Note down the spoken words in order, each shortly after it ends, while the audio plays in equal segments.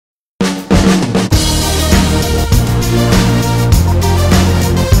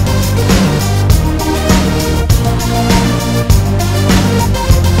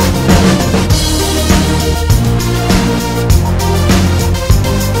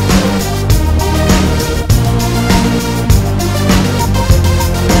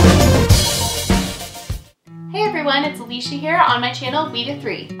Keisha here on my channel, We to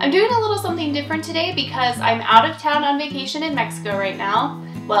Three. I'm doing a little something different today because I'm out of town on vacation in Mexico right now.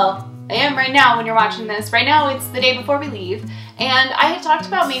 Well, I am right now when you're watching this. Right now it's the day before we leave, and I had talked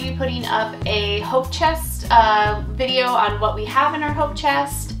about maybe putting up a hope chest video on what we have in our hope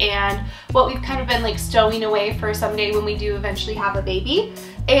chest and what we've kind of been like stowing away for someday when we do eventually have a baby.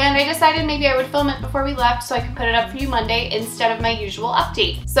 And I decided maybe I would film it before we left so I could put it up for you Monday instead of my usual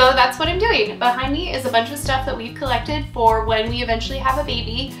update. So that's what I'm doing. Behind me is a bunch of stuff that we've collected for when we eventually have a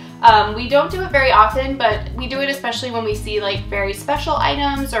baby. We don't do it very often, but we do it especially when we see like very special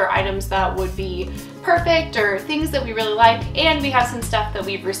items or items that would be perfect or things that we really like, and we have some stuff that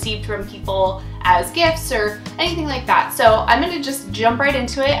we've received from people as gifts or anything like that. So I'm gonna just jump right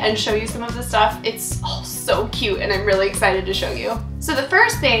into it and show you some of the stuff. It's all so cute and I'm really excited to show you. So the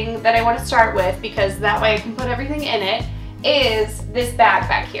first thing that I want to start with, because that way I can put everything in it, is this bag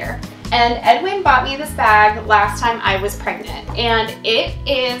back here. And Edwin bought me this bag last time I was pregnant, and it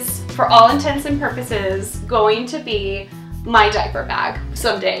is, for all intents and purposes, going to be my diaper bag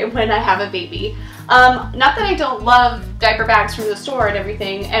someday when I have a baby. Not that I don't love diaper bags from the store and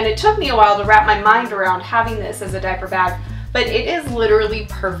everything, and it took me a while to wrap my mind around having this as a diaper bag, but it is literally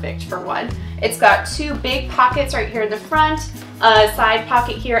perfect for one. It's got two big pockets right here in the front, a side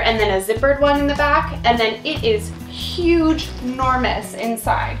pocket here, and then a zippered one in the back, and then it is huge, enormous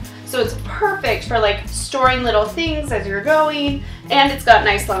inside. So it's perfect for like storing little things as you're going, and it's got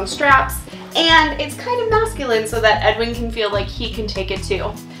nice long straps, and it's kind of masculine so that Edwin can feel like he can take it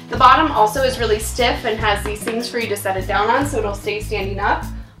too. The bottom also is really stiff and has these things for you to set it down on so it'll stay standing up.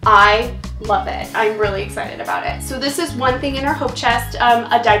 I love it. I'm really excited about it. So this is one thing in our hope chest,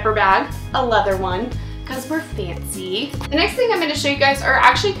 a diaper bag, a leather one, because we're fancy. The next thing I'm going to show you guys are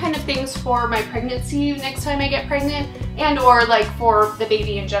actually kind of things for my pregnancy next time I get pregnant, and or like for the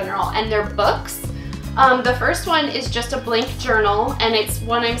baby in general, and they're books. The first one is just a blank journal, and it's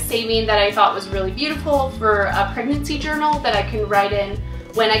one I'm saving that I thought was really beautiful for a pregnancy journal that I can write in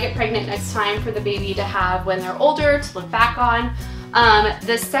when I get pregnant next time for the baby to have when they're older to look back on.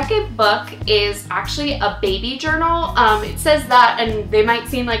 The second book is actually a baby journal. It says that, and they might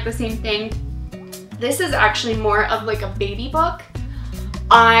seem like the same thing. This is actually more of like a baby book.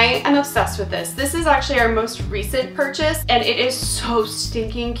 I am obsessed with this. This is actually our most recent purchase, and it is so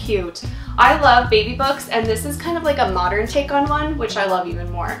stinking cute. I love baby books, and this is kind of like a modern take on one, which I love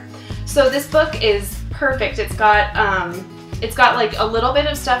even more. So this book is perfect. It's got like a little bit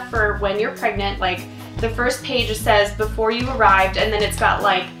of stuff for when you're pregnant. Like the first page says before you arrived, and then it's got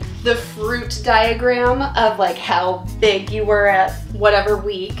like the fruit diagram of like how big you were at whatever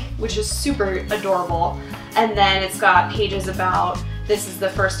week, which is super adorable. And then it's got pages about this is the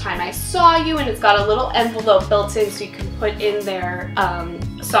first time I saw you, and it's got a little envelope built in so you can put in their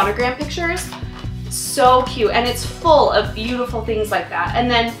sonogram pictures. So cute, and it's full of beautiful things like that.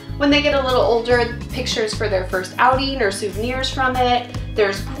 And then when they get a little older, pictures for their first outing or souvenirs from it.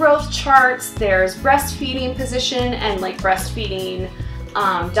 There's growth charts, there's breastfeeding position and like breastfeeding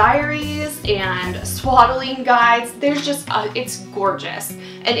diaries and swaddling guides. There's just, it's gorgeous.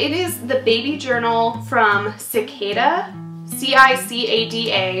 And it is the baby journal from Cicada,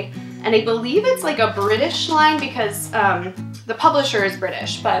 C-I-C-A-D-A, and I believe it's like a British line because the publisher is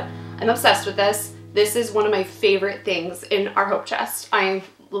British, but I'm obsessed with this. This is one of my favorite things in our hope chest. I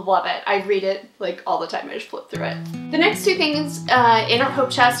love it. I read it like all the time. I just flip through it. The next two things in our hope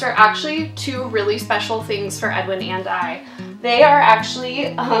chest are actually two really special things for Edwin and I. They are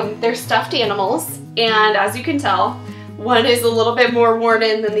actually, they're stuffed animals, and as you can tell, one is a little bit more worn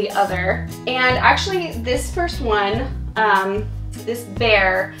in than the other. And actually this first one, this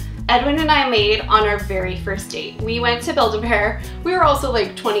bear, Edwin and I made on our very first date. We went to Build-A-Bear. We were also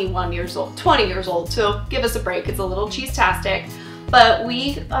like 20 years old, so give us a break. It's a little cheese-tastic. But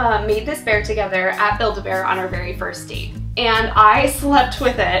we made this bear together at Build-A-Bear on our very first date. And I slept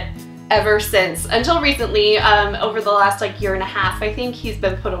with it ever since, until recently, over the last like year and a half. I think he's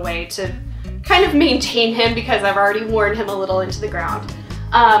been put away to kind of maintain him because I've already worn him a little into the ground.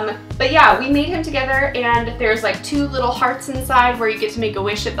 But yeah, we made him together, and there's like two little hearts inside where you get to make a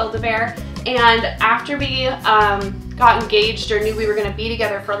wish at Build-A-Bear. And after we got engaged or knew we were going to be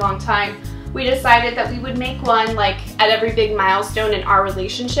together for a long time, we decided that we would make one like at every big milestone in our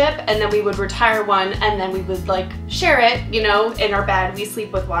relationship, and then we would retire one, and then we would like share it, you know, in our bed. We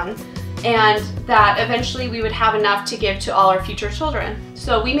sleep with one, and that eventually we would have enough to give to all our future children.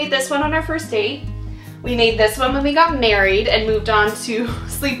 So we made this one on our first date. We made this one when we got married and moved on to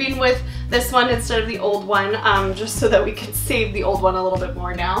sleeping with this one instead of the old one, just so that we could save the old one a little bit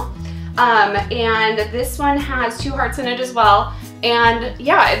more now. And this one has two hearts in it as well. And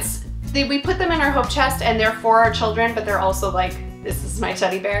yeah, it's we put them in our hope chest and they're for our children, but they're also like, this is my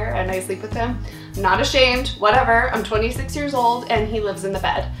teddy bear and I sleep with him. I'm not ashamed, whatever. I'm 26 years old and he lives in the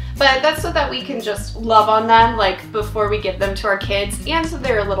bed. But that's so that we can just love on them like before we give them to our kids, and so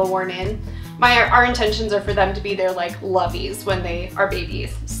they're a little worn in. Our intentions are for them to be their like lovies when they are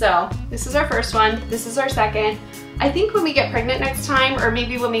babies. So this is our first one. This is our second. I think when we get pregnant next time, or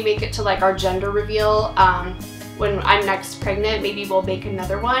maybe when we make it to like our gender reveal, when I'm next pregnant, maybe we'll make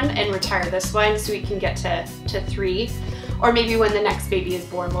another one and retire this one so we can get to 3. Or maybe when the next baby is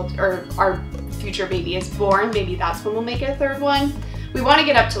born, or our future baby is born, maybe that's when we'll make a third one. We want to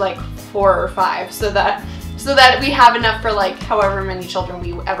get up to like 4 or 5 so that we have enough for like however many children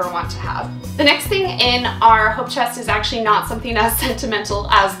we ever want to have. The next thing in our hope chest is actually not something as sentimental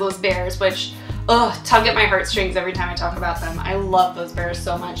as those bears, which tug at my heartstrings every time I talk about them. I love those bears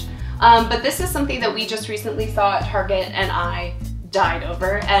so much. But this is something that we just recently saw at Target and I died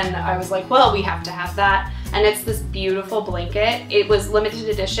over, and I was like, well, we have to have that. And it's this beautiful blanket. It was limited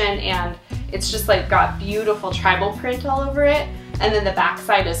edition and it's just like got beautiful tribal print all over it. And then the back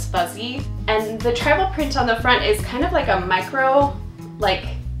side is fuzzy. And the tribal print on the front is kind of like a micro, like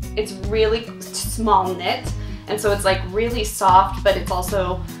it's really small knit. And so it's like really soft, but it's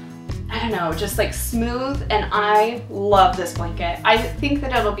also, I don't know, just like smooth, and I love this blanket. I think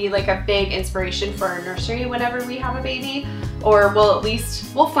that it'll be like a big inspiration for our nursery whenever we have a baby, or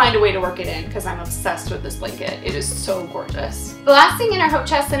we'll find a way to work it in because I'm obsessed with this blanket. It is so gorgeous. The last thing in our hope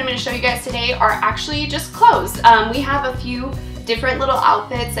chest that I'm going to show you guys today are actually just clothes. We have a few different little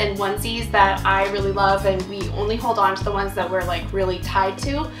outfits and onesies that I really love, and we only hold on to the ones that we're like really tied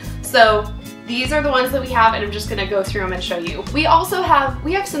to. So these are the ones that we have, and I'm just gonna go through them and show you. We also have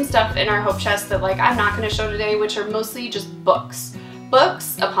some stuff in our hope chest that like I'm not gonna show today, which are mostly just books.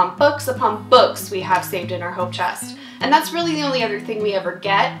 Books upon books upon books we have saved in our hope chest. And that's really the only other thing we ever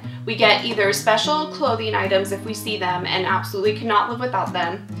get. We get either special clothing items if we see them and absolutely cannot live without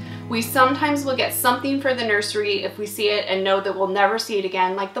them. We sometimes will get something for the nursery if we see it and know that we'll never see it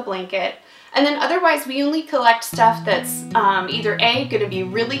again, like the blanket. And then otherwise we only collect stuff that's either A, gonna be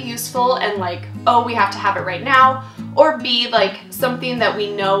really useful and like, oh, we have to have it right now, or B, like something that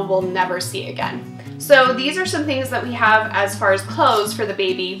we know we'll never see again. So these are some things that we have as far as clothes for the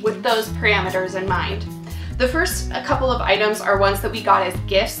baby with those parameters in mind. The first couple of items are ones that we got as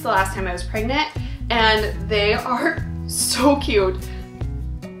gifts the last time I was pregnant, and they are so cute.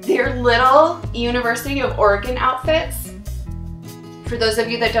 They're little University of Oregon outfits. For those of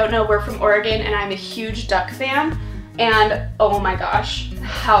you that don't know, we're from Oregon and I'm a huge duck fan, and oh my gosh,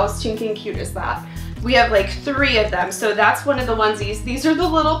 how stinking cute is that? We have like 3 of them, so that's one of the onesies. These are the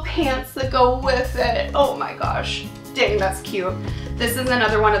little pants that go with it. Oh my gosh, dang, that's cute. This is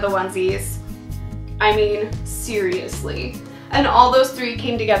another one of the onesies. I mean, seriously. And all those 3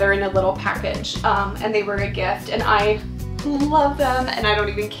 came together in a little package, and they were a gift, and I love them, and I don't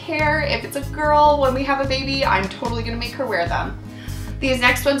even care if it's a girl. When we have a baby, I'm totally gonna make her wear them. These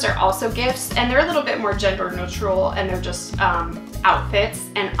next ones are also gifts, and they're a little bit more gender neutral, and they're just outfits,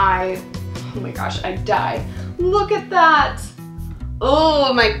 and oh my gosh, I die. Look at that.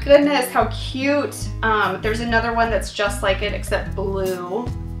 Oh my goodness, how cute. There's another one that's just like it except blue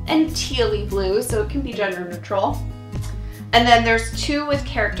and tealy blue, so it can be gender neutral. And then there's 2 with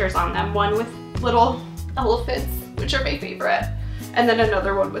characters on them, one with little elephants, which are my favorite, and then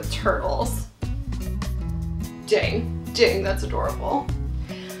another one with turtles. Dang, that's adorable.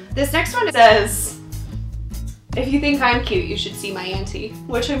 This next one says, if you think I'm cute, you should see my auntie,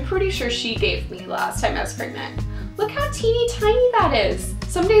 which I'm pretty sure she gave me last time I was pregnant. Look how teeny tiny that is.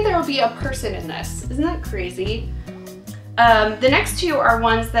 Someday there will be a person in this. Isn't that crazy? The next 2 are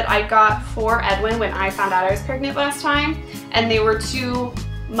ones that I got for Edwin when I found out I was pregnant last time, and they were 2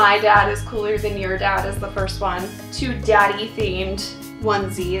 my dad is cooler than your dad is the first one, 2 daddy themed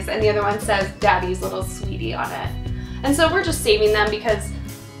onesies, and the other one says daddy's little sweetie on it. And so we're just saving them because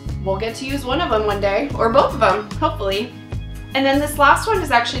we'll get to use one of them one day, or both of them, hopefully. And then this last one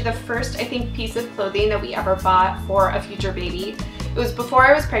is actually the first, I think, piece of clothing that we ever bought for a future baby. It was before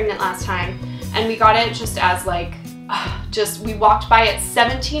I was pregnant last time, and we got it just as like, we walked by it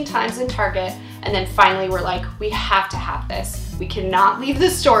 17 times in Target, and then finally we're like, we have to have this. We cannot leave the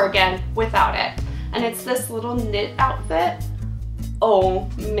store again without it. And it's this little knit outfit. Oh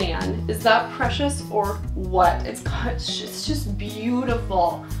man, is that precious or what? It's just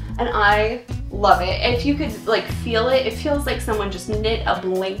beautiful, and I love it. If you could like feel it, it feels like someone just knit a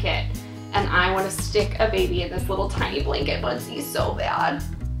blanket, and I want to stick a baby in this little tiny blanket onesie so bad.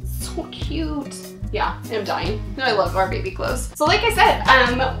 So cute. Yeah, I'm dying. I love our baby clothes. So like I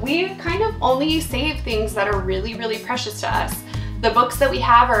said, we kind of only save things that are really, really precious to us. The books that we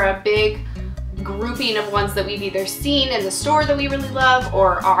have are a big grouping of ones that we've either seen in the store that we really love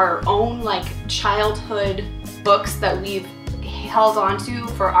or our own like childhood books that we've held on to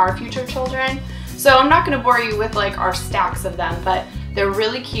for our future children. So I'm not going to bore you with like our stacks of them, but they're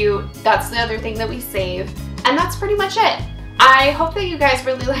really cute. That's the other thing that we save. And that's pretty much it. I hope that you guys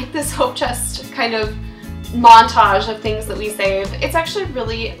really like this hope chest kind of montage of things that we save. It's actually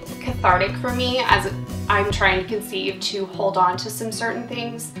really cathartic for me as I'm trying to conceive to hold on to some certain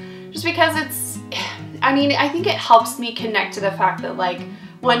things. Just because I think it helps me connect to the fact that like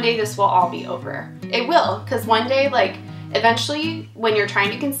one day this will all be over. It will, because one day like eventually when you're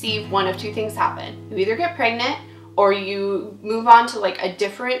trying to conceive, one of two things happen. You either get pregnant or you move on to like a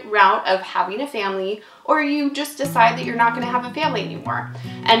different route of having a family, or you just decide that you're not going to have a family anymore.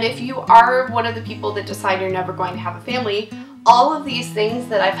 And if you are one of the people that decide you're never going to have a family, all of these things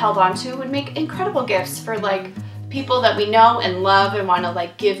that I've held on to would make incredible gifts for like people that we know and love and want to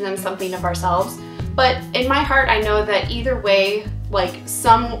like give them something of ourselves. But in my heart, I know that either way, like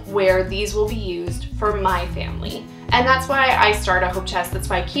somewhere these will be used for my family. And that's why I start a hope chest. That's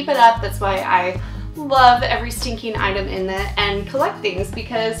why I keep it up. That's why I love every stinking item in it and collect things,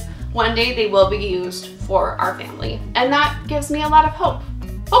 because one day they will be used for our family. And that gives me a lot of hope.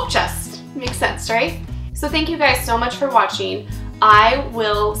 Hope chest. Makes sense, right? So thank you guys so much for watching. I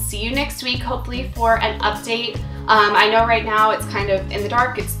will see you next week, hopefully for an update. I know right now it's kind of in the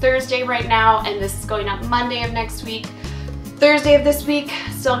dark. It's Thursday right now, and this is going up Monday of next week. Thursday of this week,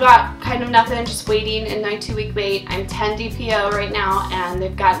 still got kind of nothing, just waiting in my 2-week wait. I'm 10 DPO right now, and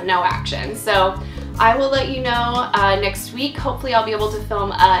they've got no action. So I will let you know next week. Hopefully I'll be able to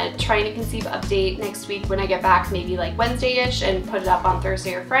film a trying to conceive update next week when I get back, maybe like Wednesday-ish, and put it up on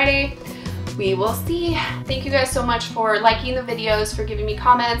Thursday or Friday. We will see. Thank you guys so much for liking the videos, for giving me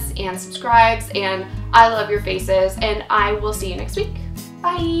comments and subscribes, and I love your faces, and I will see you next week.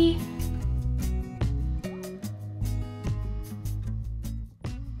 Bye!